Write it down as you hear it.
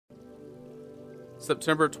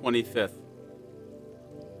September 25th.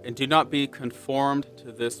 And do not be conformed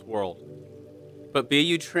to this world, but be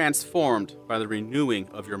you transformed by the renewing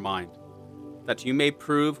of your mind, that you may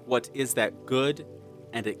prove what is that good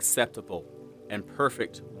and acceptable and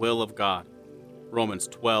perfect will of God. Romans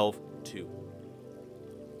 12:2.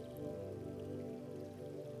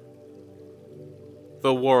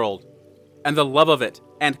 The world, and the love of it,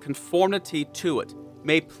 and conformity to it,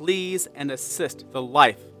 may please and assist the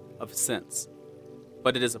life of sense,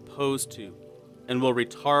 but it is opposed to, and will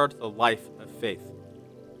retard the life of faith.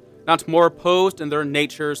 Not more opposed in their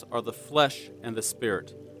natures are the flesh and the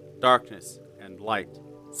spirit, darkness and light,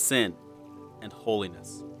 sin and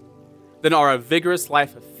holiness, than are a vigorous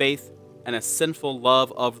life of faith and a sinful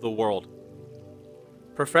love of the world.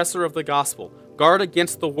 Professor of the gospel, guard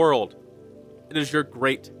against the world. It is your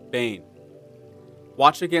great bane.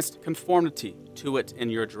 Watch against conformity to it in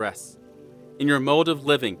your dress, in your mode of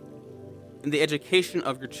living, in the education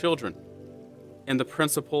of your children, in the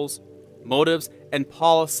principles, motives, and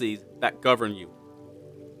policies that govern you.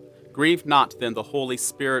 Grieve not then the Holy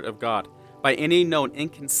Spirit of God by any known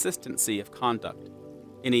inconsistency of conduct,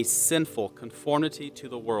 any sinful conformity to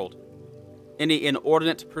the world, any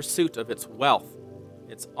inordinate pursuit of its wealth,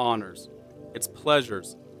 its honors, its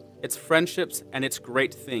pleasures, its friendships, and its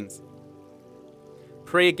great things.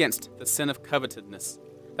 Pray against the sin of covetousness,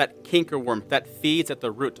 that cankerworm that feeds at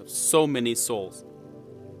the root of so many souls.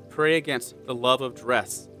 Pray against the love of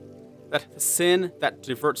dress, that the sin that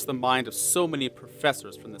diverts the mind of so many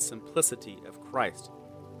professors from the simplicity of Christ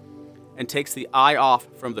and takes the eye off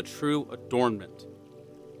from the true adornment.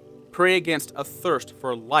 Pray against a thirst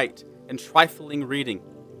for light and trifling reading,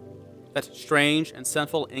 that strange and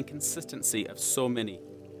sinful inconsistency of so many,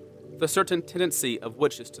 the certain tendency of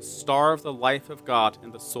which is to starve the life of God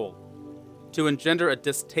in the soul, to engender a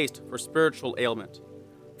distaste for spiritual ailment,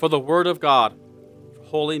 for the Word of God, for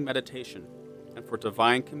holy meditation, and for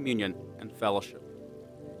divine communion and fellowship.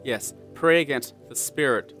 Yes, pray against the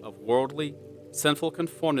spirit of worldly, sinful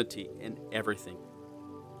conformity in everything,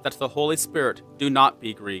 that the Holy Spirit do not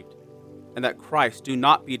be grieved, and that Christ do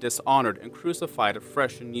not be dishonored and crucified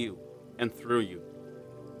afresh in you and through you.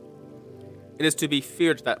 It is to be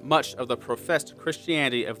feared that much of the professed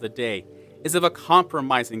Christianity of the day is of a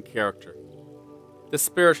compromising character. The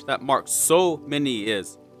spirit that marks so many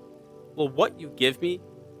is, "Well, what you give me,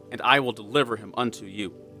 and I will deliver him unto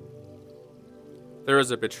you." There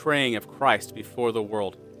is a betraying of Christ before the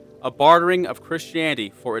world, a bartering of Christianity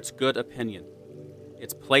for its good opinion,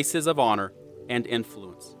 its places of honor and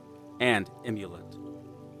influence, and emulant.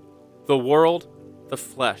 The world, the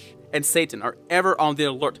flesh, and Satan are ever on the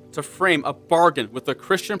alert to frame a bargain with the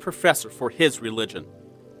Christian professor for his religion.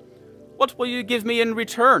 "What will you give me in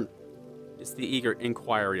return?" is the eager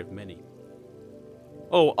inquiry of many.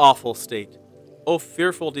 O awful state! O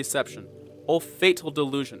fearful deception! O fatal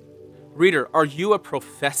delusion! Reader, are you a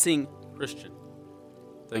professing Christian?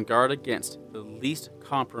 Then guard against the least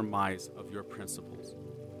compromise of your principles,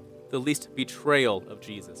 the least betrayal of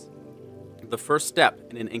Jesus, the first step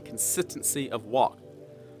in an inconsistency of walk.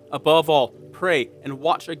 Above all, pray and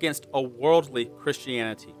watch against a worldly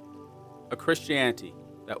Christianity, a Christianity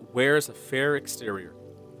that wears a fair exterior,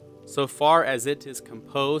 so far as it is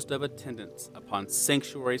composed of attendance upon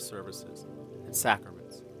sanctuary services and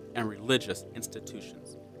sacraments and religious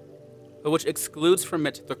institutions, but which excludes from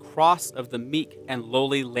it the cross of the meek and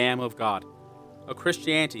lowly Lamb of God, a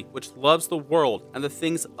Christianity which loves the world and the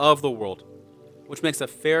things of the world, which makes a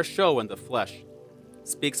fair show in the flesh,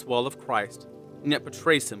 speaks well of Christ, and yet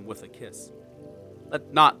betrays him with a kiss.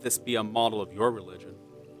 Let not this be a model of your religion.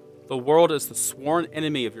 The world is the sworn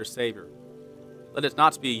enemy of your Savior. Let it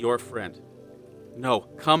not be your friend. No,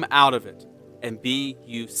 come out of it, and be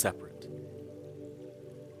you separate.